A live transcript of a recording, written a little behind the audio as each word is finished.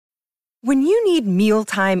When you need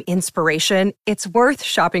mealtime inspiration, it's worth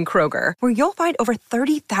shopping Kroger, where you'll find over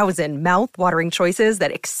 30,000 mouth-watering choices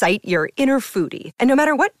that excite your inner foodie. And no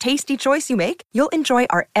matter what tasty choice you make, you'll enjoy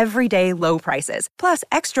our everyday low prices, plus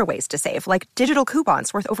extra ways to save, like digital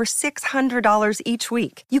coupons worth over $600 each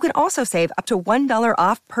week. You can also save up to $1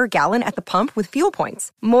 off per gallon at the pump with fuel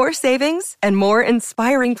points. More savings and more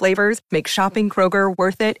inspiring flavors make shopping Kroger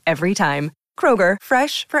worth it every time. Kroger,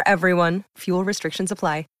 fresh for everyone. Fuel restrictions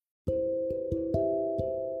apply.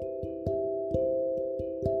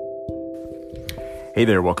 Hey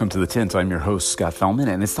there, welcome to The Tint. I'm your host, Scott Fellman,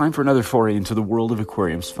 and it's time for another foray into the world of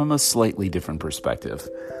aquariums from a slightly different perspective.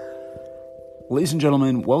 Ladies and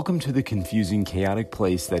gentlemen, welcome to the confusing, chaotic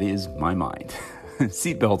place that is my mind.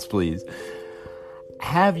 Seatbelts, please.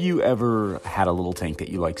 Have you ever had a little tank that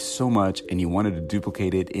you like so much and you wanted to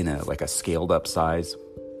duplicate it in a scaled up size?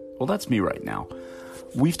 Well, that's me right now.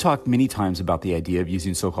 We've talked many times about the idea of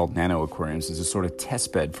using so-called nano aquariums as a sort of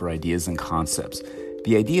test bed for ideas and concepts.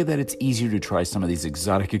 The idea that it's easier to try some of these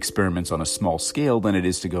exotic experiments on a small scale than it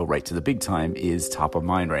is to go right to the big time is top of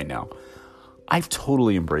mind right now. I've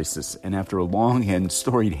totally embraced this, and after a long and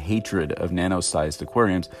storied hatred of nano-sized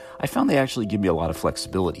aquariums, I found they actually give me a lot of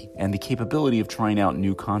flexibility and the capability of trying out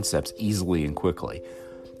new concepts easily and quickly.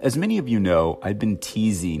 As many of you know, I've been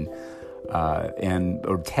teasing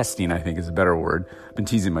or testing, I think is a better word. I've been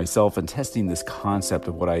teasing myself and testing this concept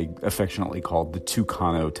of what I affectionately called the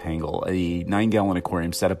Tucano Tangle, a 9-gallon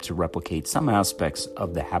aquarium set up to replicate some aspects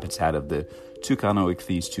of the habitat of the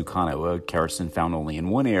Tucanoichthys tucano, a characin found only in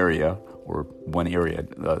one area,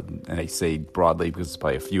 and I say broadly because it's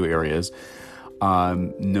probably a few areas,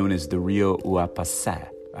 known as the Rio Uapasa.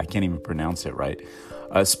 I can't even pronounce it right.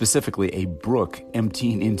 Specifically, a brook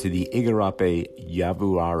emptying into the Igarape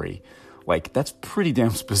Yavuari. That's pretty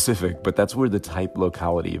damn specific, but that's where the type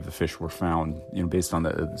locality of the fish were found, based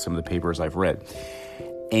on some of the papers I've read.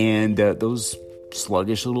 And those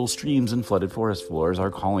sluggish little streams and flooded forest floors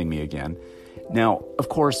are calling me again. Now, of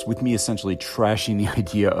course, with me essentially trashing the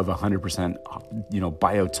idea of 100%,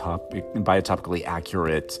 biotopically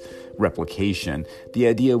accurate replication, the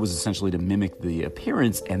idea was essentially to mimic the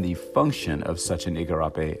appearance and the function of such an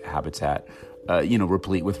Igarape habitat,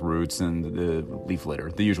 replete with roots and the leaf litter,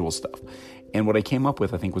 the usual stuff. And what I came up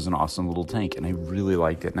with, I think, was an awesome little tank, and I really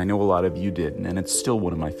liked it. And I know a lot of you did, and it's still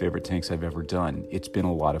one of my favorite tanks I've ever done. It's been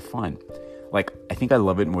a lot of fun. I think I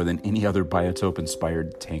love it more than any other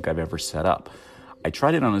biotope-inspired tank I've ever set up. I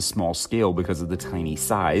tried it on a small scale because of the tiny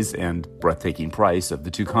size and breathtaking price of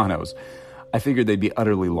the Tucanos. I figured they'd be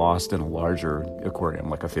utterly lost in a larger aquarium,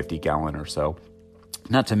 like a 50-gallon or so.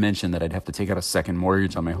 Not to mention that I'd have to take out a second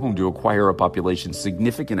mortgage on my home to acquire a population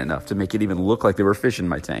significant enough to make it even look like there were fish in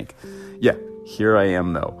my tank. Yeah, here I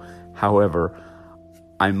am though. However,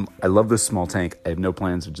 I love this small tank. I have no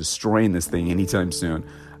plans of destroying this thing anytime soon.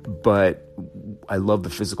 But I love the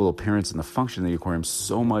physical appearance and the function of the aquarium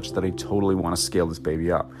so much that I totally want to scale this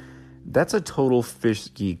baby up. That's a total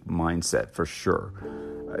fish geek mindset for sure.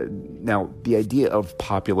 Now, the idea of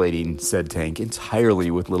populating said tank entirely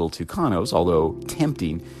with little Tucanos, although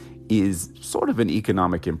tempting, is sort of an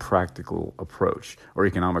economically impractical approach,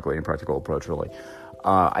 really.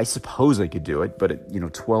 I suppose I could do it, but at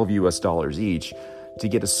 $12 US each, to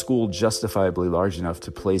get a school justifiably large enough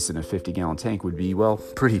to place in a 50-gallon tank would be,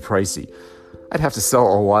 pretty pricey. I'd have to sell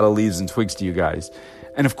a lot of leaves and twigs to you guys.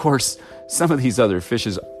 And of course, some of these other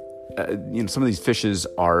fishes, some of these fishes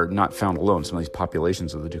are not found alone. Some of these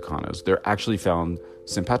populations of the Tucanos, they're actually found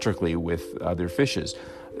sympatrically with other fishes,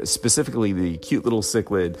 specifically the cute little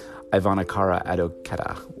cichlid Ivanacara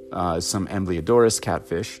adocata, some Amblyodorus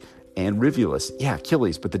catfish, and Rivulus. Yeah,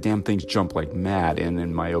 Achilles, but the damn things jump like mad, and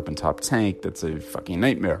in my open-top tank, that's a fucking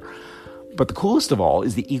nightmare. But the coolest of all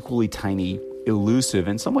is the equally tiny, elusive,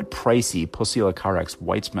 and somewhat pricey Poecilocarex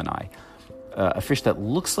weitzmani, a fish that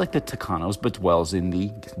looks like the Tucanos but dwells in the,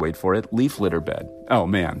 wait for it, leaf litter bed. Oh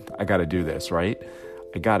man, I gotta do this, right?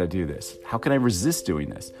 I gotta do this. How can I resist doing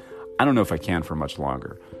this? I don't know if I can for much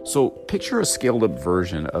longer. So picture a scaled-up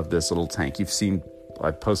version of this little tank.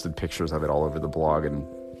 I've posted pictures of it all over the blog and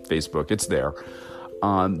Facebook. It's there.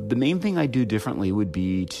 The main thing I do differently would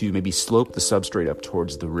be to maybe slope the substrate up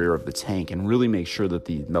towards the rear of the tank and really make sure that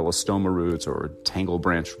the melastoma roots or tangle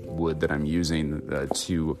branch wood that I'm using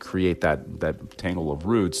to create that tangle of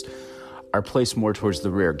roots are placed more towards the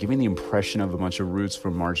rear, giving the impression of a bunch of roots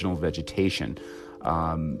from marginal vegetation,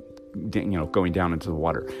 going down into the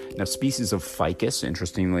water. Now, species of ficus,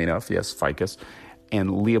 interestingly enough, yes, ficus, and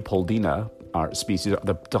Leopoldina are species,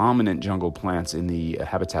 the dominant jungle plants in the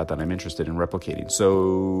habitat that I'm interested in replicating.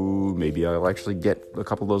 So maybe I'll actually get a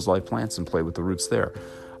couple of those live plants and play with the roots there.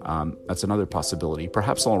 That's another possibility.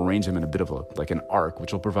 Perhaps I'll arrange them in a bit of an arc,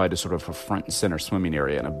 which will provide a sort of a front and center swimming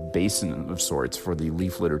area and a basin of sorts for the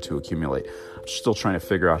leaf litter to accumulate. I'm still trying to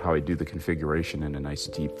figure out how I do the configuration in a nice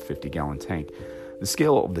deep 50-gallon tank. The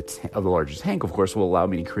scale of the larger tank, of course, will allow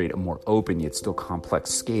me to create a more open yet still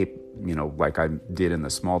complex scape, like I did in the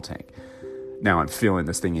small tank. Now I'm feeling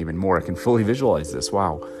this thing even more. I can fully visualize this.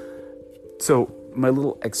 Wow. So my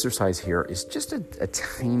little exercise here is just a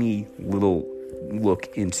tiny little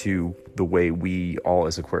look into the way we all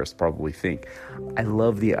as aquarists probably think. I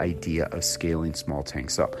love the idea of scaling small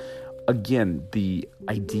tanks up. Again, the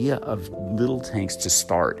idea of little tanks to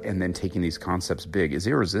start and then taking these concepts big is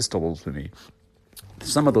irresistible to me.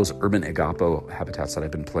 Some of those urban agapo habitats that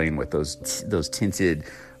I've been playing with, those tinted,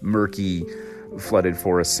 murky, flooded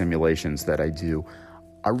forest simulations that I do,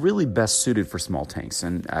 are really best suited for small tanks.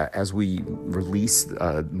 And as we release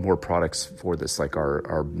more products for this, like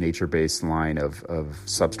our nature-based line of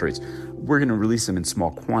substrates, we're going to release them in small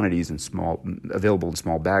quantities and available in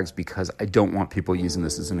small bags, because I don't want people using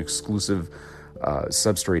this as an exclusive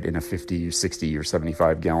substrate in a 50, 60, or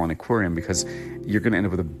 75-gallon aquarium, because you're going to end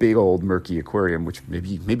up with a big old murky aquarium, which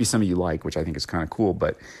maybe some of you like, which I think is kind of cool,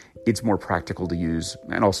 but it's more practical to use,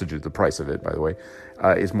 and also due to the price of it, by the way,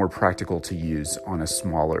 is more practical to use on a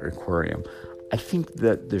smaller aquarium. I think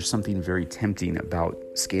that there's something very tempting about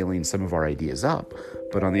scaling some of our ideas up,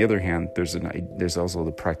 but on the other hand, there's also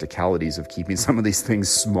the practicalities of keeping some of these things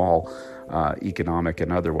small, economic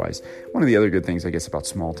and otherwise. One of the other good things, I guess, about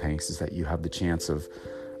small tanks is that you have the chance of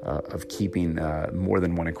keeping more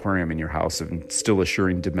than one aquarium in your house and still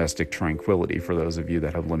assuring domestic tranquility for those of you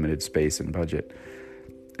that have limited space and budget.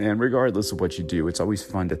 And regardless of what you do, it's always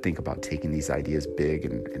fun to think about taking these ideas big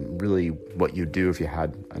and really what you'd do if you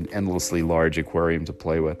had an endlessly large aquarium to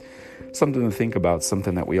play with. Something to think about,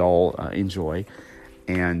 something that we all enjoy.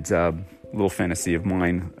 And a little fantasy of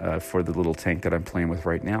mine for the little tank that I'm playing with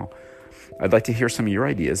right now. I'd like to hear some of your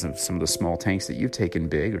ideas of some of the small tanks that you've taken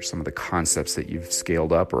big, or some of the concepts that you've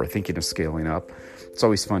scaled up or are thinking of scaling up. It's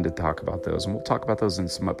always fun to talk about those, and we'll talk about those in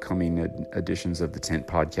some upcoming editions of the Tint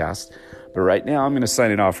Podcast. But right now, I'm going to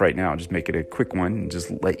sign it off right now, just make it a quick one, and just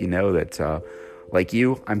let you know that, like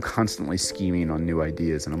you, I'm constantly scheming on new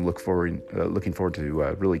ideas, and I'm looking forward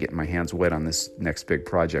to really getting my hands wet on this next big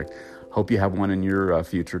project. Hope you have one in your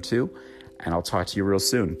future too. And I'll talk to you real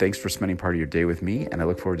soon. Thanks for spending part of your day with me, and I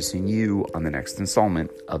look forward to seeing you on the next installment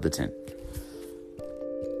of The Tint.